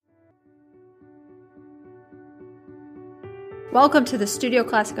Welcome to the Studio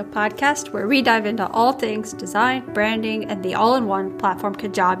Classica podcast, where we dive into all things design, branding, and the all-in-one platform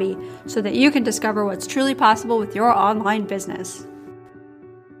Kajabi so that you can discover what's truly possible with your online business.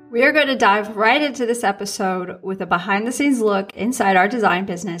 We are going to dive right into this episode with a behind-the-scenes look inside our design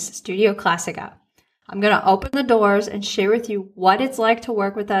business, Studio Classica. I'm going to open the doors and share with you what it's like to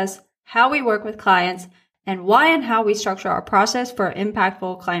work with us, how we work with clients, and why and how we structure our process for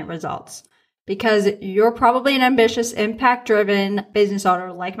impactful client results. Because you're probably an ambitious, impact-driven business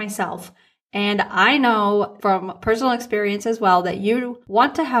owner like myself. And I know from personal experience as well that you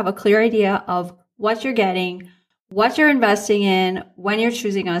want to have a clear idea of what you're getting, what you're investing in when you're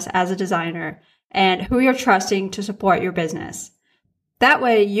choosing us as a designer, and who you're trusting to support your business. That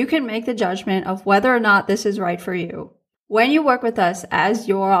way, you can make the judgment of whether or not this is right for you. When you work with us as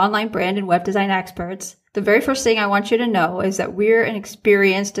your online brand and web design experts, the very first thing I want you to know is that we're an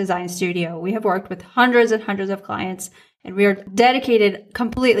experienced design studio. We have worked with hundreds and hundreds of clients, and we are dedicated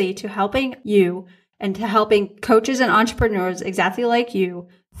completely to helping you and to helping coaches and entrepreneurs exactly like you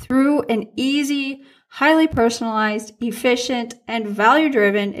through an easy, highly personalized, efficient, and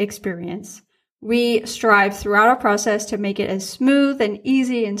value-driven experience. We strive throughout our process to make it as smooth and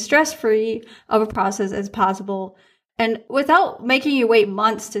easy and stress-free of a process as possible, and without making you wait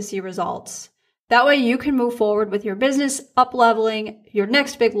months to see results. That way you can move forward with your business up-leveling, your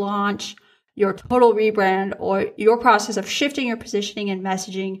next big launch, your total rebrand, or your process of shifting your positioning and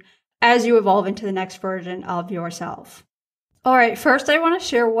messaging as you evolve into the next version of yourself. All right, first I want to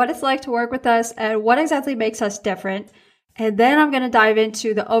share what it's like to work with us and what exactly makes us different. And then I'm going to dive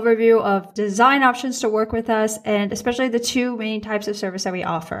into the overview of design options to work with us and especially the two main types of service that we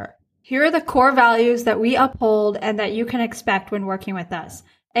offer. Here are the core values that we uphold and that you can expect when working with us.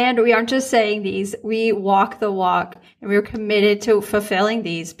 And we aren't just saying these, we walk the walk and we're committed to fulfilling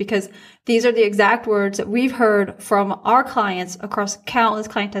these because these are the exact words that we've heard from our clients across countless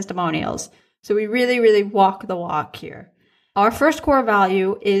client testimonials. So we really walk the walk here. Our first core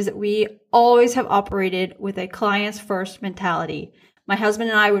value is that we always have operated with a clients first mentality. My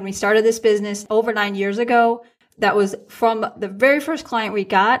husband and I, when we started this business over 9 years ago, that was from the very first client we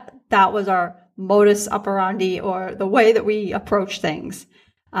got, that was our modus operandi or the way that we approach things.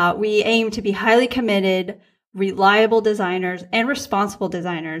 We aim to be highly committed, reliable designers, and responsible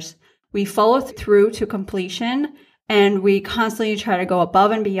designers. We follow through to completion, and we constantly try to go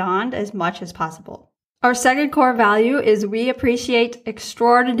above and beyond as much as possible. Our second core value is we appreciate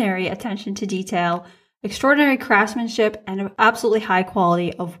extraordinary attention to detail, extraordinary craftsmanship, and absolutely high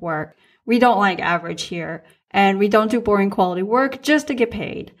quality of work. We don't like average here, and we don't do boring quality work just to get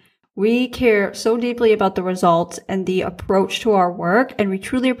paid. We care so deeply about the results and the approach to our work, and we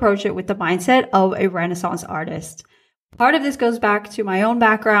truly approach it with the mindset of a Renaissance artist. Part of this goes back to my own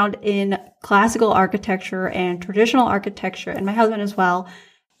background in classical architecture and traditional architecture, and my husband as well.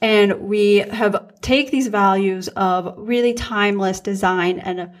 And we have take these values of really timeless design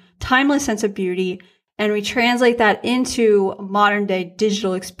and a timeless sense of beauty, and we translate that into modern day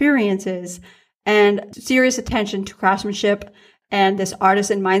digital experiences and serious attention to craftsmanship. And this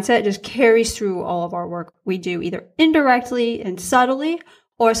artisan mindset just carries through all of our work we do, either indirectly and subtly,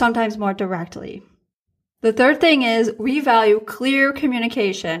 or sometimes more directly. The third thing is we value clear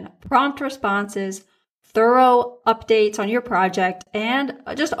communication, prompt responses, thorough updates on your project, and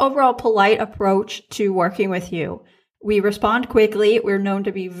just overall polite approach to working with you. We respond quickly. We're known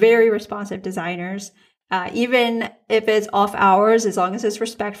to be very responsive designers. Even if it's off hours, as long as it's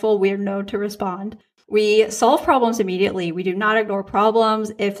respectful, we're known to respond. We solve problems immediately. We do not ignore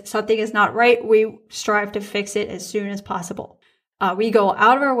problems. If something is not right, we strive to fix it as soon as possible. We go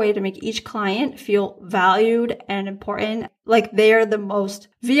out of our way to make each client feel valued and important, like they're the most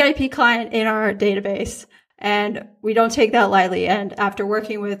VIP client in our database. And we don't take that lightly. And after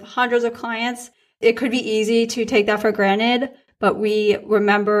working with hundreds of clients, it could be easy to take that for granted, but we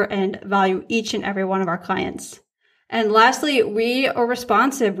remember and value each and every one of our clients. And lastly, we are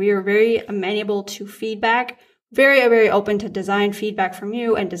responsive. We are very amenable to feedback, very open to design feedback from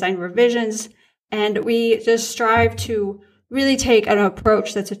you and design revisions. And we just strive to really take an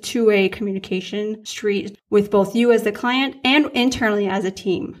approach that's a two-way communication street with both you as the client and internally as a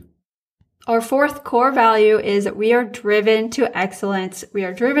team. Our fourth core value is that we are driven to excellence. We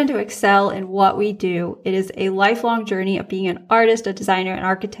are driven to excel in what we do. It is a lifelong journey of being an artist, a designer, an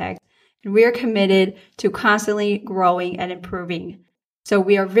architect. And we are committed to constantly growing and improving. So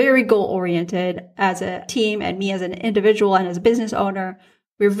we are very goal-oriented as a team, and me as an individual and as a business owner.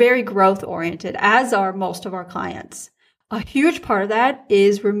 We're very growth-oriented, as are most of our clients. A huge part of that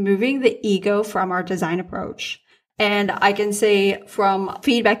is removing the ego from our design approach. And I can say from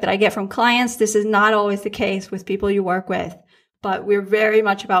feedback that I get from clients, this is not always the case with people you work with. but we're very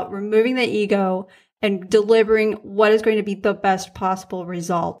much about removing the ego and delivering what is going to be the best possible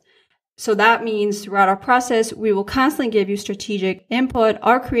result. So that means throughout our process, we will constantly give you strategic input,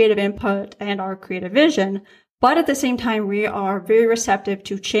 our creative input, and our creative vision. But at the same time, we are very receptive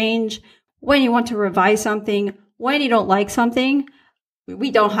to change. When you want to revise something, when you don't like something, we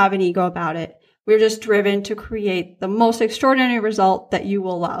don't have an ego about it. We're just driven to create the most extraordinary result that you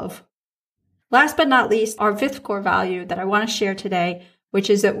will love. Last but not least, our fifth core value that I want to share today, which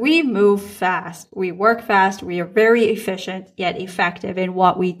is that we move fast. We work fast. We are very efficient yet effective in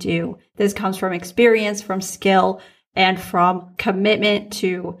what we do. This comes from experience, from skill, and from commitment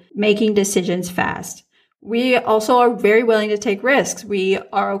to making decisions fast. We also are very willing to take risks. We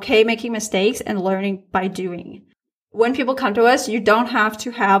are okay making mistakes and learning by doing. When people come to us, you don't have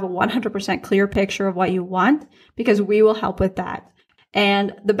to have a 100% clear picture of what you want because we will help with that.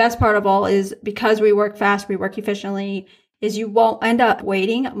 And the best part of all is because we work fast, we work efficiently, is you won't end up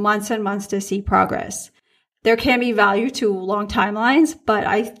waiting months and months to see progress. There can be value to long timelines, but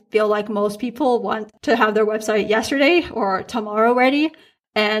I feel like most people want to have their website yesterday or tomorrow ready.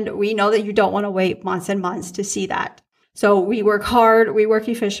 And we know that you don't want to wait months and months to see that. So we work hard, we work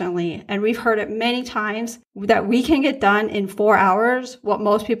efficiently, and we've heard it many times that we can get done in 4 hours what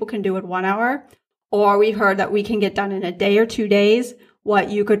most people can do in 1 hour. Or we've heard that we can get done in a day or 2 days what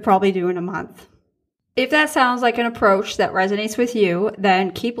you could probably do in a month. If that sounds like an approach that resonates with you,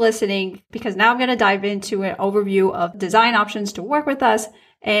 then keep listening because now I'm going to dive into an overview of design options to work with us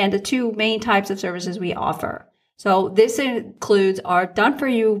and the two main types of services we offer. So this includes our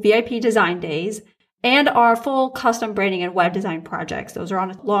done-for-you VIP design days and our full custom branding and web design projects. Those are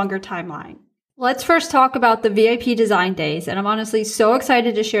on a longer timeline. Let's first talk about the VIP design days. And I'm honestly so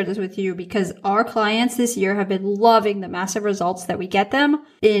excited to share this with you because our clients this year have been loving the massive results that we get them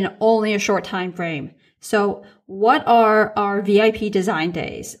in only a short time frame. So what are our VIP design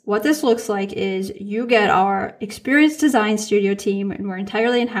days? What this looks like is you get our experienced design studio team, and we're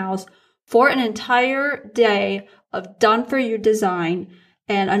entirely in-house, for an entire day of done-for-you design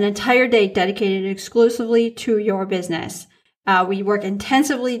and an entire day dedicated exclusively to your business. We work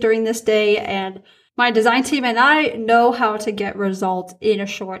intensively during this day, and my design team and I know how to get results in a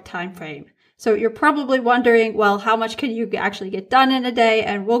short time frame. So you're probably wondering, well, how much can you actually get done in a day?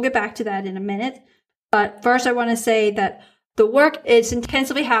 And we'll get back to that in a minute. But first, I want to say that the work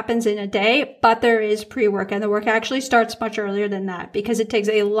intensively happens in a day, but there is pre-work, and the work actually starts much earlier than that because it takes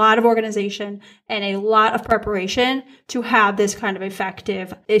a lot of organization and a lot of preparation to have this kind of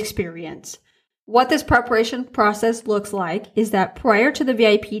effective experience. What this preparation process looks like is that prior to the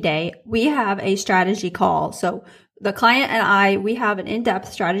VIP day, we have a strategy call. So the client and I, we have an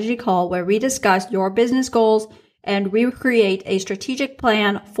in-depth strategy call where we discuss your business goals and we create a strategic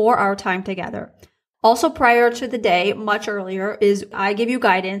plan for our time together. Also prior to the day, much earlier, is I give you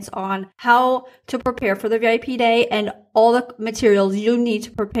guidance on how to prepare for the VIP day and all the materials you need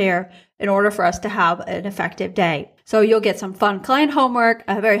to prepare in order for us to have an effective day. So you'll get some fun client homework,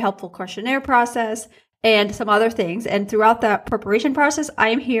 a very helpful questionnaire process, and some other things. And throughout that preparation process, I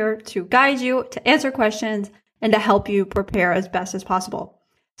am here to guide you, to answer questions, and to help you prepare as best as possible.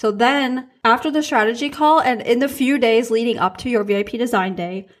 So then after the strategy call and in the few days leading up to your VIP design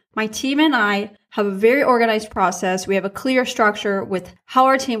day, my team and I have a very organized process. We have a clear structure with how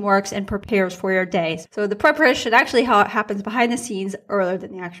our team works and prepares for your day. So the preparation actually how it happens behind the scenes earlier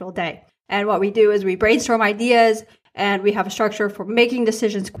than the actual day. And what we do is we brainstorm ideas and we have a structure for making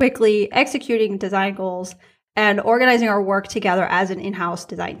decisions quickly, executing design goals, and organizing our work together as an in-house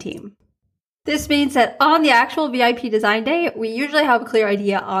design team. This means that on the actual VIP design day, we usually have a clear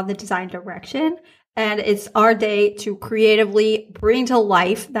idea on the design direction. And it's our day to creatively bring to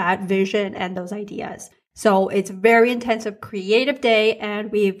life that vision and those ideas. So it's a very intensive creative day, and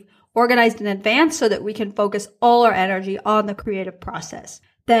we've organized in advance so that we can focus all our energy on the creative process.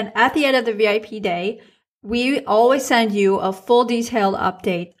 Then at the end of the VIP day, we always send you a full detailed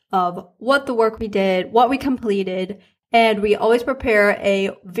update of what the work we did, what we completed, and we always prepare a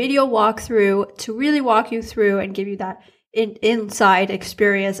video walkthrough to really walk you through and give you that inside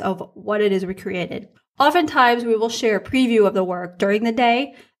experience of what it is we created. Oftentimes, we will share a preview of the work during the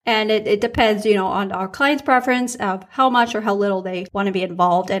day, and it depends, on our client's preference of how much or how little they want to be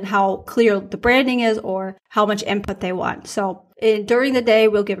involved and how clear the branding is or how much input they want. So during the day,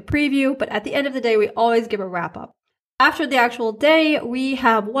 we'll give a preview, but at the end of the day, we always give a wrap up. After the actual day, we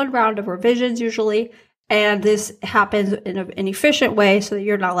have one round of revisions usually, and this happens in an efficient way so that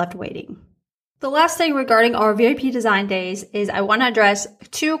you're not left waiting. The last thing regarding our VIP design days is I want to address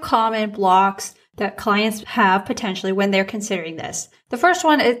two common blocks that clients have potentially when they're considering this. The first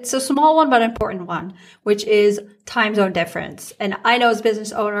one, it's a small one, but important one, which is time zone difference. And I know as a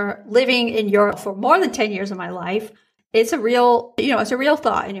business owner living in Europe for more than 10 years of my life, it's a real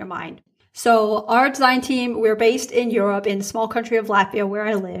thought in your mind. So our design team, we're based in Europe in the small country of Latvia where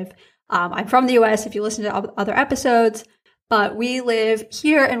I live. I'm from the US if you listen to other episodes, but we live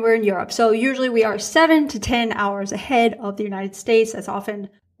here and we're in Europe. So usually we are 7 to 10 hours ahead of the United States. That's often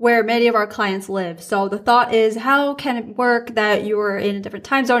where many of our clients live. So the thought is, how can it work that you're in a different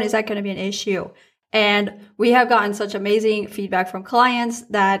time zone? Is that going to be an issue? And we have gotten such amazing feedback from clients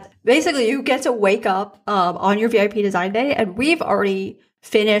that basically you get to wake up on your VIP design day and we've already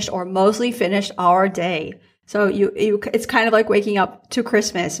finished or mostly finished our day. So it's kind of like waking up to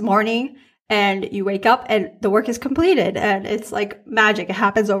Christmas morning and you wake up and the work is completed and it's like magic. It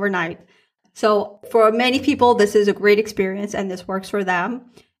happens overnight. So for many people, this is a great experience and this works for them.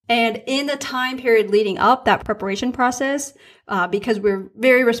 And in the time period leading up that preparation process, because we're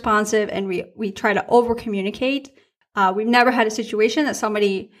very responsive and we try to over communicate, we've never had a situation that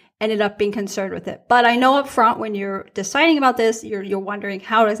somebody ended up being concerned with it. But I know up front when you're deciding about this, you're wondering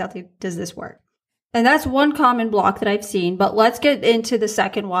how exactly does this work? And that's one common block that I've seen. But let's get into the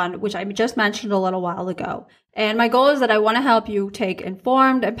second one, which I just mentioned a little while ago. And my goal is that I want to help you take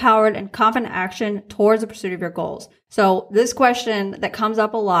informed, empowered, and confident action towards the pursuit of your goals. So this question that comes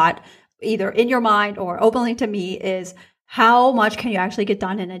up a lot, either in your mind or openly to me, is how much can you actually get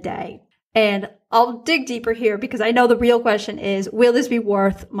done in a day? And I'll dig deeper here because I know the real question is, will this be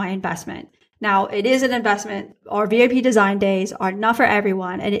worth my investment? Now, it is an investment. Our VIP design days are not for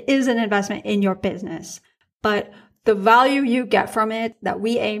everyone, and it is an investment in your business. But the value you get from it that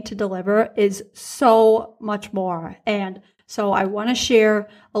we aim to deliver is so much more. And so I want to share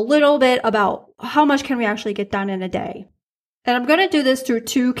a little bit about how much can we actually get done in a day. And I'm going to do this through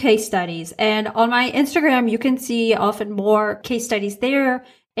 2 case studies. And on my Instagram, you can see often more case studies there.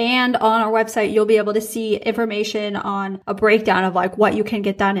 And on our website, you'll be able to see information on a breakdown of like what you can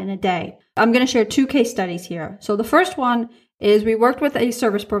get done in a day. I'm going to share 2 case studies here. So the first one is we worked with a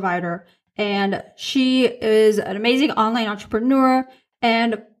service provider and she is an amazing online entrepreneur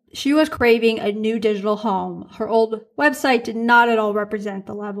and she was craving a new digital home. Her old website did not at all represent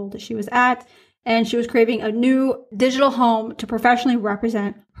the level that she was at. And she was craving a new digital home to professionally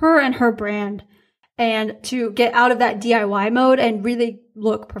represent her and her brand and to get out of that DIY mode and really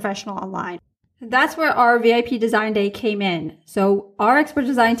look professional online. That's where our VIP design day came in. So our expert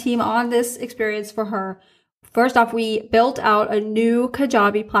design team on this experience for her, first off, we built out a new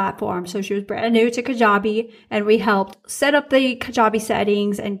Kajabi platform. So she was brand new to Kajabi and we helped set up the Kajabi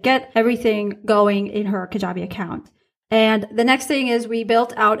settings and get everything going in her Kajabi account. And the next thing is we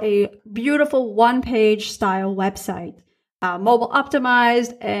built out a beautiful one-page style website, mobile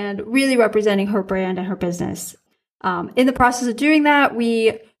optimized and really representing her brand and her business. In the process of doing that,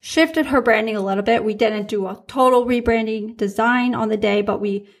 we shifted her branding a little bit. We didn't do a total rebranding design on the day, but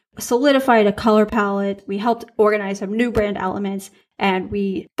we solidified a color palette. We helped organize some new brand elements and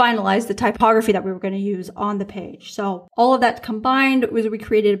we finalized the typography that we were going to use on the page. So all of that combined was we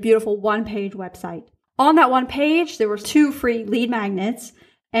created a beautiful one-page website. On that one page, there were 2 free lead magnets.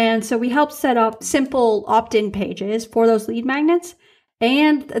 And so we helped set up simple opt-in pages for those lead magnets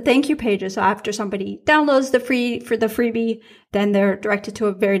and thank you pages. So after somebody downloads the freebie, then they're directed to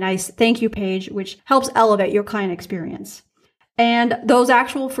a very nice thank you page, which helps elevate your client experience. And those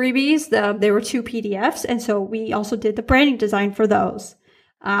actual freebies, they were 2 PDFs. And so we also did the branding design for those.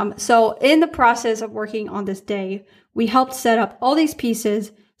 So in the process of working on this day, we helped set up all these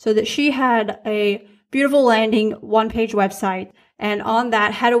pieces so that she had a beautiful landing one-page website. And on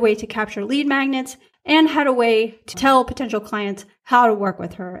that had a way to capture lead magnets and had a way to tell potential clients how to work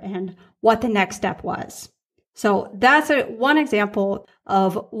with her and what the next step was. So that's one example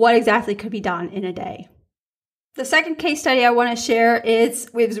of what exactly could be done in a day. The second case study I want to share is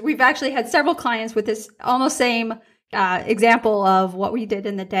we've actually had several clients with this almost same example of what we did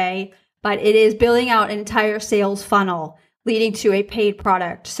in the day, but it is building out an entire sales funnel leading to a paid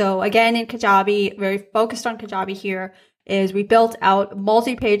product. So again, in Kajabi, very focused on Kajabi here, is we built out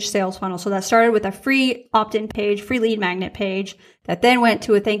multi-page sales funnel. So that started with a free opt-in page, free lead magnet page, that then went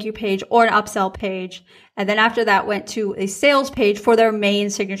to a thank you page or an upsell page. And then after that went to a sales page for their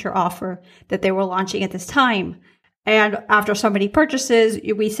main signature offer that they were launching at this time. And after somebody purchases,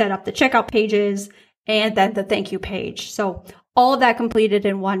 we set up the checkout pages and then the thank you page. So all of that completed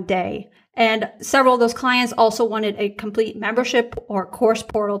in one day. And several of those clients also wanted a complete membership or course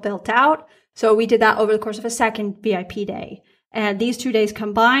portal built out. So we did that over the course of a second VIP day. And these 2 days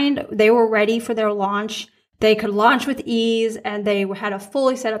combined, they were ready for their launch They could launch with ease, and they had a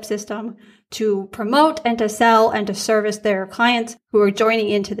fully set up system to promote and to sell and to service their clients who are joining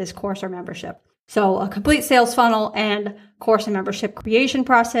into this course or membership. So a complete sales funnel and course and membership creation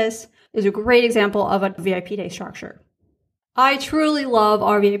process is a great example of a VIP day structure. I truly love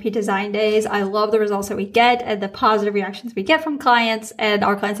our VIP design days. I love the results that we get and the positive reactions we get from clients, and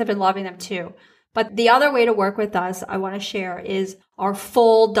our clients have been loving them too. But the other way to work with us I want to share is our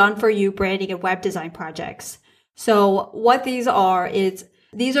full done-for-you branding and web design projects. So what these are is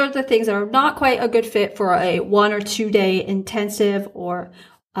these are the things that are not quite a good fit for a 1 or 2 day intensive or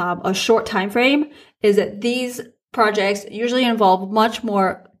a short time frame, is that these projects usually involve much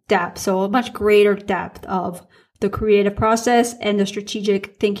more depth, so a much greater depth of the creative process and the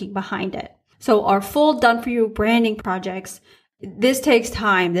strategic thinking behind it. So our full done-for-you branding projects, this takes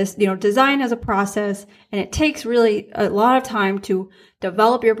time. This, design is a process, and it takes really a lot of time to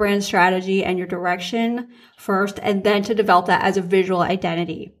develop your brand strategy and your direction first, and then to develop that as a visual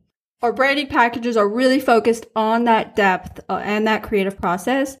identity. Our branding packages are really focused on that depth and that creative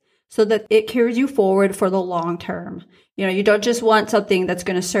process so that it carries you forward for the long term. You don't just want something that's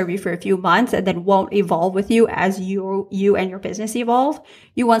going to serve you for a few months and then won't evolve with you as you and your business evolve.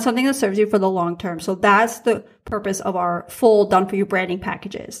 You want something that serves you for the long term. So that's the purpose of our full done-for-you branding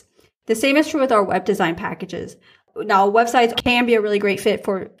packages. The same is true with our web design packages. Now, websites can be a really great fit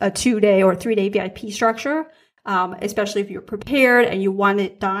for a 2-day or 3-day VIP structure, especially if you're prepared and you want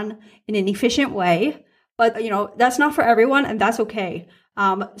it done in an efficient way. But, that's not for everyone, and that's okay.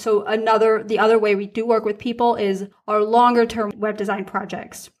 So the other way we do work with people is our longer term web design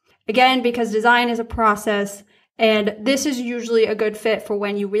projects. Again, because design is a process, and this is usually a good fit for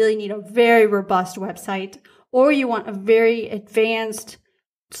when you really need a very robust website, or you want a very advanced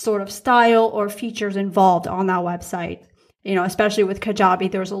sort of style or features involved on that website. Especially with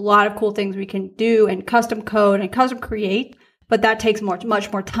Kajabi, there's a lot of cool things we can do and custom code and custom create, but that takes much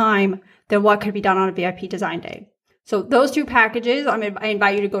more time than what could be done on a VIP design day. So those two packages, I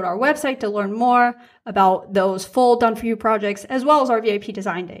invite you to go to our website to learn more about those full done-for-you projects, as well as our VIP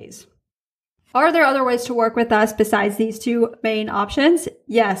design days. Are there other ways to work with us besides these two main options?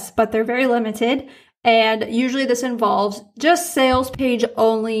 Yes, but they're very limited. And usually this involves just sales page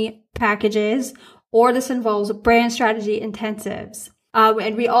only packages, or this involves brand strategy intensives.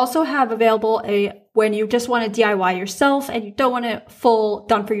 And we also have available when you just want to DIY yourself and you don't want a full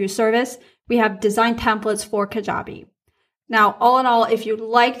done-for-you service, we have design templates for Kajabi. Now, all in all, if you'd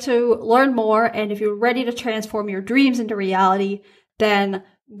like to learn more and if you're ready to transform your dreams into reality, then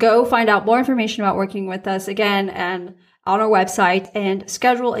go find out more information about working with us again and on our website, and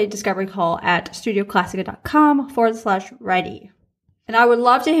schedule a discovery call at studioclassica.com/ready. And I would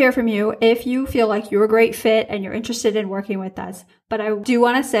love to hear from you if you feel like you're a great fit and you're interested in working with us. But I do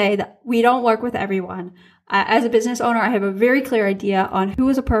want to say that we don't work with everyone. As a business owner, I have a very clear idea on who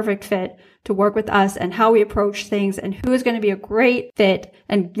is a perfect fit to work with us and how we approach things and who is going to be a great fit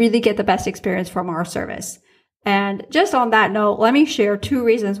and really get the best experience from our service. And just on that note, let me share 2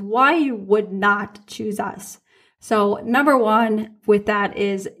 reasons why you would not choose us. So number 1 with that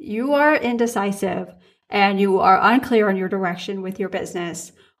is you are indecisive and you are unclear on your direction with your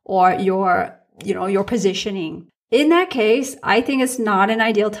business or your positioning. In that case, I think it's not an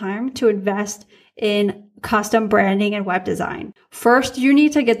ideal time to invest in custom branding and web design. First, you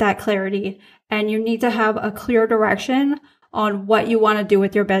need to get that clarity and you need to have a clear direction on what you want to do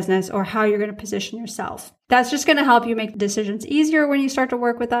with your business or how you're going to position yourself. That's just going to help you make decisions easier when you start to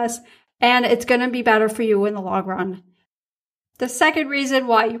work with us, and it's going to be better for you in the long run. The second reason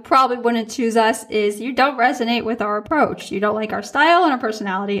why you probably wouldn't choose us is you don't resonate with our approach. You don't like our style and our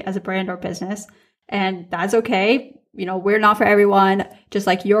personality as a brand or business, and that's okay. We're not for everyone. Just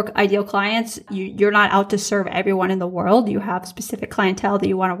like your ideal clients, you're not out to serve everyone in the world. You have specific clientele that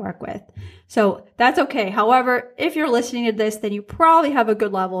you want to work with. So that's okay. However, if you're listening to this, then you probably have a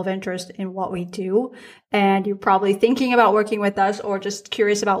good level of interest in what we do. And you're probably thinking about working with us or just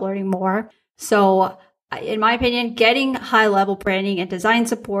curious about learning more. So in my opinion, getting high level branding and design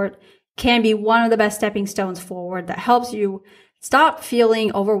support can be one of the best stepping stones forward that helps you stop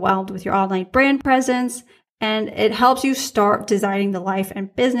feeling overwhelmed with your online brand presence. And it helps you start designing the life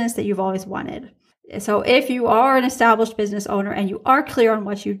and business that you've always wanted. So if you are an established business owner and you are clear on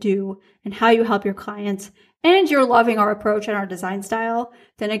what you do and how you help your clients, and you're loving our approach and our design style,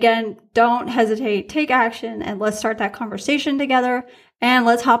 then again, don't hesitate, take action, and let's start that conversation together, and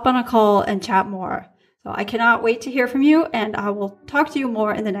let's hop on a call and chat more. So I cannot wait to hear from you, and I will talk to you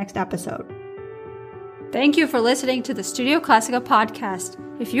more in the next episode. Thank you for listening to the Studio Classica podcast.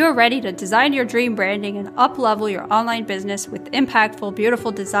 If you are ready to design your dream branding and up-level your online business with impactful,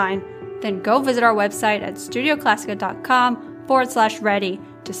 beautiful design, then go visit our website at studioclassica.com/ready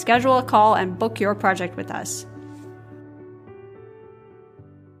to schedule a call and book your project with us.